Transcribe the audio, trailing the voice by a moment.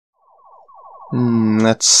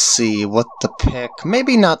Let's see what to pick.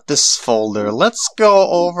 Maybe not this folder. Let's go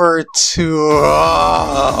over to...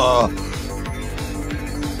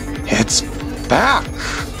 It's back!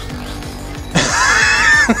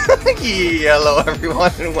 Hello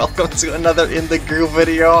everyone, and welcome to another In the Groove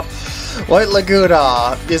video. White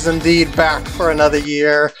Laguna is indeed back for another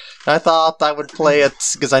year. I thought I would play it,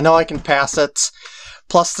 because I know I can pass it.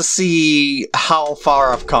 Plus to see how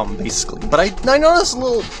far I've come, basically. But I noticed a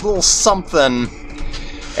little something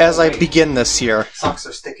as I begin this here. Socks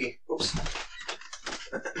are sticky. Oops.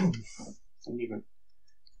 Didn't even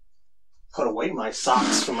put away my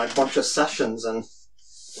socks from my bunch of sessions, and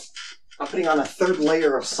I'm putting on a third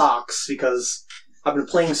layer of socks because I've been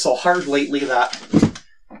playing so hard lately that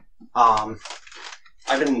I've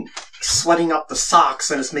been sweating up the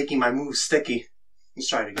socks and it's making my moves sticky. Let's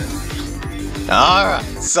try it again. Alright,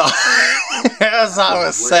 so as I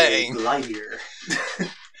was saying,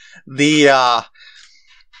 the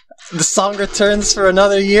song returns for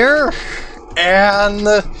another year, and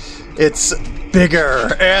it's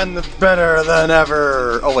bigger and better than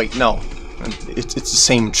ever. Oh wait, no. It's the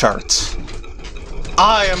same chart.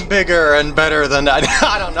 I am bigger and better than I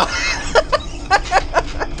don't know.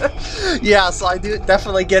 Yeah, so I do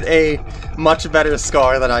definitely get a much better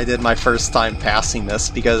score than I did my first time passing this,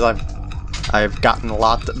 because I've gotten a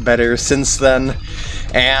lot better since then,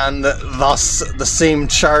 and thus the same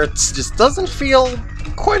charts just doesn't feel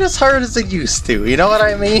quite as hard as it used to, you know what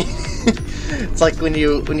I mean? It's like when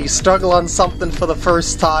you struggle on something for the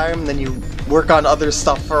first time, then you work on other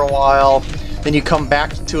stuff for a while, then you come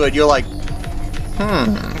back to it, you're like,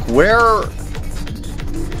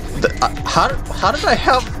 how did I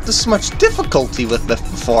have this much difficulty with this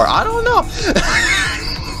before? I don't know.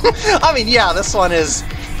 I mean, yeah, this one is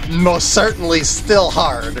most certainly still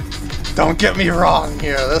hard. Don't get me wrong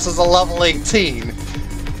here, this is a level 18.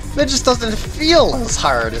 It just doesn't feel as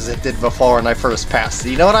hard as it did before when I first passed it,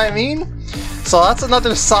 you know what I mean? So that's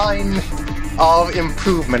another sign of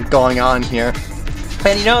improvement going on here.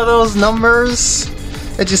 And you know those numbers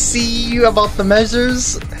that you see about the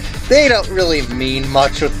measures? They don't really mean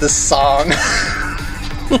much with this song.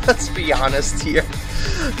 Let's be honest here.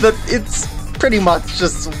 It's pretty much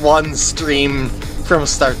just one stream from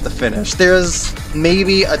start to finish. There's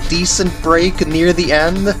maybe a decent break near the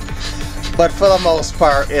end, but for the most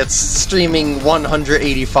part it's streaming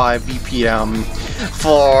 185 BPM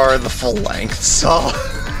for the full length, so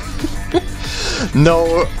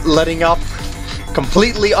no letting up,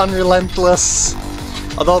 completely unrelentless.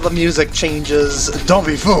 Although the music changes, don't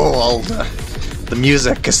be fooled! The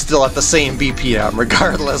music is still at the same BPM,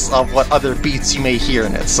 regardless of what other beats you may hear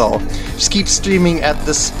in it, so just keep streaming at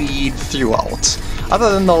this speed throughout. Other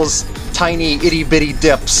than those tiny itty-bitty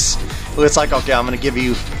dips, where it's like, okay, I'm gonna give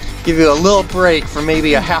you a little break for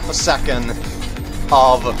maybe a half a second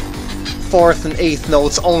of 4th and 8th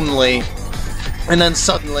notes only, and then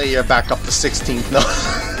suddenly you're back up to 16th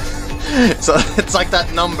note. So it's like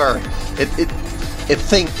that number. It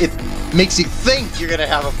makes you think you're gonna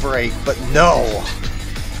have a break, but no,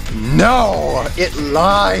 it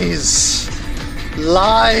lies.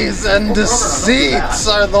 Lies and deceits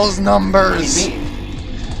are those numbers.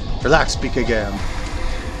 Relax, PkGam.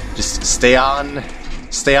 Just stay on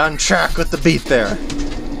track with the beat there.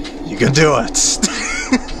 You can do it.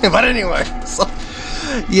 But anyway, so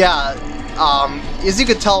yeah, as you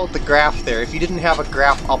could tell with the graph there, if you didn't have a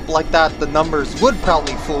graph up like that, the numbers would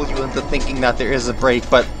probably fool you into thinking that there is a break,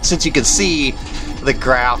 but since you can see the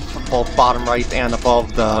graph both bottom right and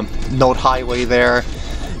above the note highway there,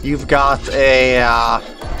 you've got a,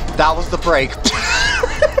 that was the break.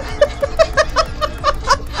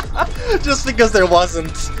 Just because there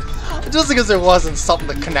wasn't something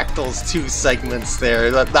to connect those two segments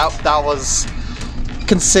there, that was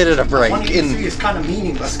considered a break. 183 is kind of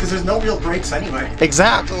meaningless because there's no real breaks anyway.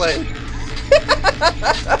 Exactly.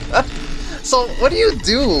 So what do you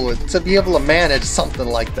do to be able to manage something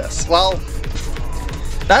like this? Well,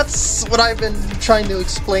 that's what I've been trying to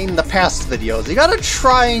explain in the past videos. You gotta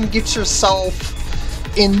try and get yourself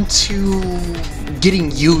into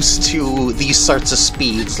getting used to these sorts of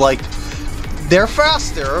speeds. Like, they're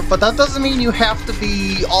faster, but that doesn't mean you have to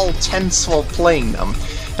be all tense while playing them.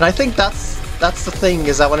 And I think that's the thing,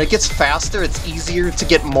 is that when it gets faster, it's easier to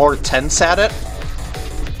get more tense at it.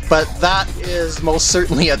 But that is most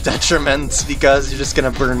certainly a detriment, because you're just gonna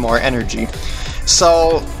burn more energy.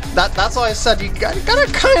 So that's why I said you gotta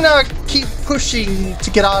kind of keep pushing to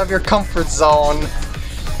get out of your comfort zone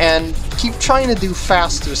and keep trying to do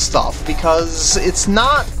faster stuff, because it's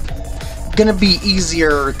not gonna be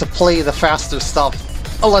easier to play the faster stuff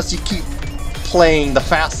unless you keep playing the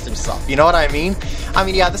faster stuff, you know what I mean? I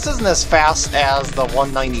mean, yeah, this isn't as fast as the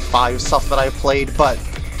 195 stuff that I played, but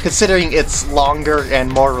considering it's longer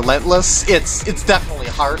and more relentless, it's definitely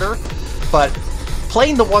harder. But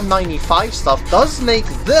playing the 195 stuff does make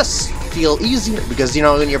this feel easier, because, you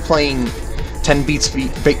know, when you're playing 10 beats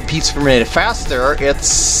per minute faster,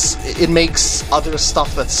 it makes other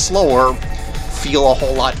stuff that's slower feel a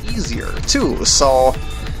whole lot easier, too. So,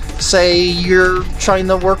 say you're trying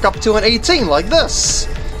to work up to an 18 like this.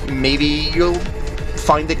 Maybe you'll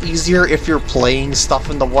find it easier if you're playing stuff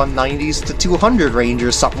in the 190s to 200 range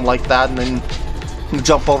or something like that, and then you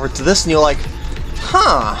jump over to this and you're like,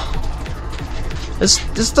 huh,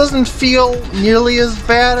 this doesn't feel nearly as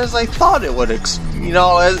bad as I thought it would, you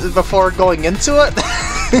know, before going into it.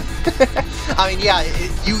 I mean, yeah,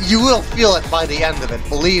 you will feel it by the end of it,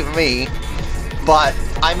 believe me, but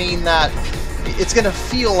I mean that it's gonna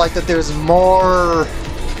feel like that there's more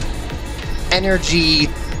energy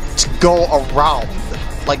to go around.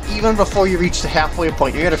 Like, even before you reach the halfway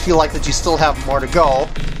point, you're gonna feel like that you still have more to go.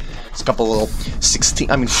 There's a couple little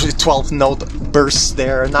 12 note bursts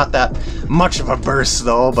there. Not that much of a burst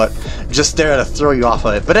though, but just there to throw you off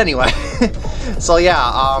of it. But anyway, so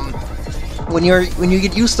yeah, when you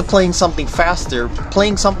get used to playing something faster,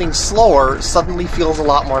 playing something slower suddenly feels a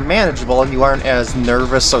lot more manageable, and you aren't as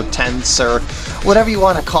nervous or tense or whatever you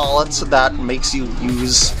want to call it, so that makes you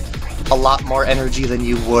use a lot more energy than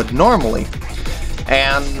you would normally.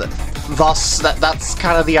 And thus, that's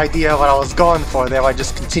kind of the idea of what I was going for there, by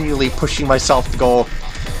just continually pushing myself to go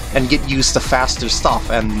and get used to faster stuff,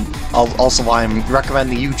 and also why I'm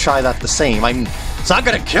recommending you try that the same. I mean, it's not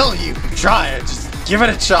gonna kill you if you try it, just give it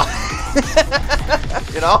a shot.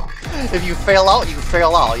 You know? If you fail out, you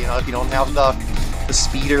fail out. You know, if you don't have the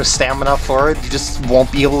speed or stamina for it, you just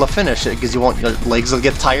won't be able to finish it, because your legs will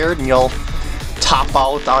get tired and you'll top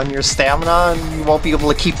out on your stamina and you won't be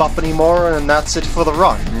able to keep up anymore, and that's it for the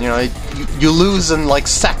run. You know, you lose in like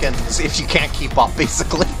seconds if you can't keep up,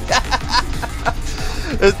 basically.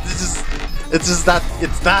 It's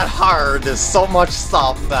that hard. There's so much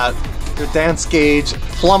stuff that your dance gauge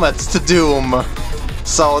plummets to doom.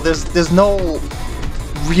 So there's no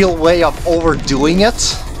real way of overdoing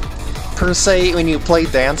it, per se, when you play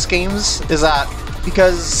dance games, is that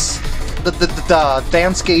because the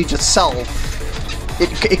dance gauge itself,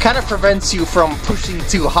 it kind of prevents you from pushing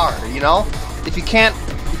too hard, you know? If you can't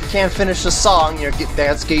finish a song, your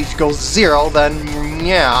dance gauge goes to 0, then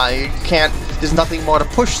yeah, you can't, there's nothing more to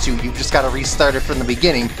push to. You've just got to restart it from the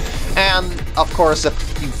beginning. And of course, if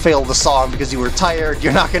you fail the song because you were tired,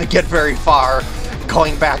 you're not going to get very far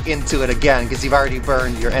going back into it again, because you've already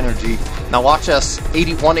burned your energy. Now watch us.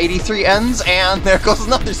 183 ends, and there goes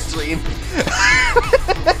another stream.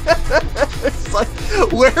 It's like,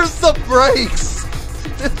 where's the brakes?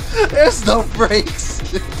 There's no brakes.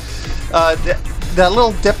 That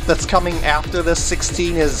little dip that's coming after this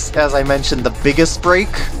 16 is, as I mentioned, the biggest break.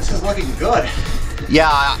 This is looking good. Yeah,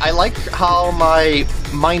 I like how my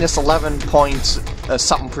minus 11 point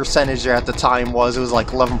something percentage there at the time was. It was like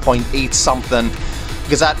 11.8 something.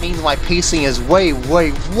 Because that means my pacing is way,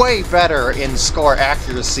 way, way better in score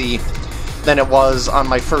accuracy than it was on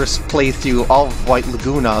my first playthrough of White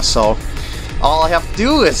Laguna. So all I have to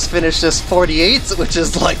do is finish this 48, which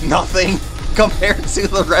is like nothing compared to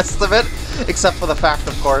the rest of it, except for the fact,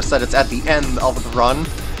 of course, that it's at the end of the run.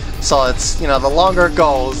 So it's, you know, the longer it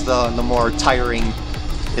goes, the more tiring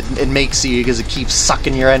it makes you, because it keeps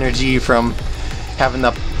sucking your energy from having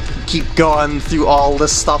to keep going through all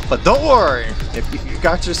this stuff. But don't worry, if you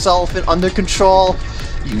got yourself under control,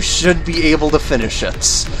 you should be able to finish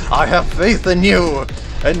it. I have faith in you,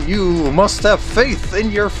 and you must have faith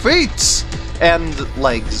in your feet. And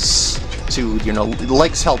legs, too, you know,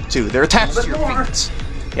 legs help too. They're attached to your feet.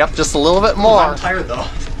 Yep, just a little bit more. I'm tired though.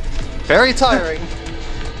 Very tiring.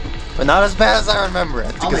 But not as bad as I remember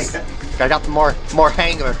it. I'll make it. I got the more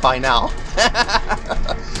hang of it by now.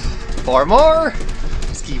 4 more.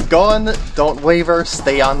 Just keep going. Don't waver.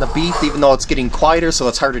 Stay on the beat, even though it's getting quieter, so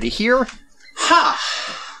it's harder to hear. Ha!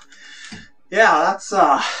 Yeah, that's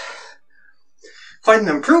quite an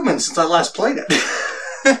improvement since I last played it.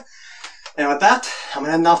 And with that, I'm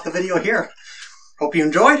gonna end off the video here. Hope you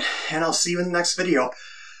enjoyed, and I'll see you in the next video.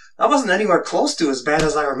 That wasn't anywhere close to as bad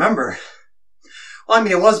as I remember. Well, I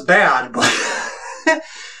mean, it was bad, but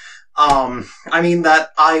I mean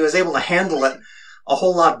that I was able to handle it a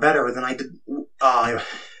whole lot better than I did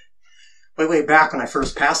way back when I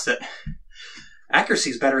first passed it.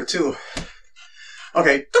 Accuracy's better too.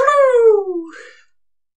 Okay. Doo-doo!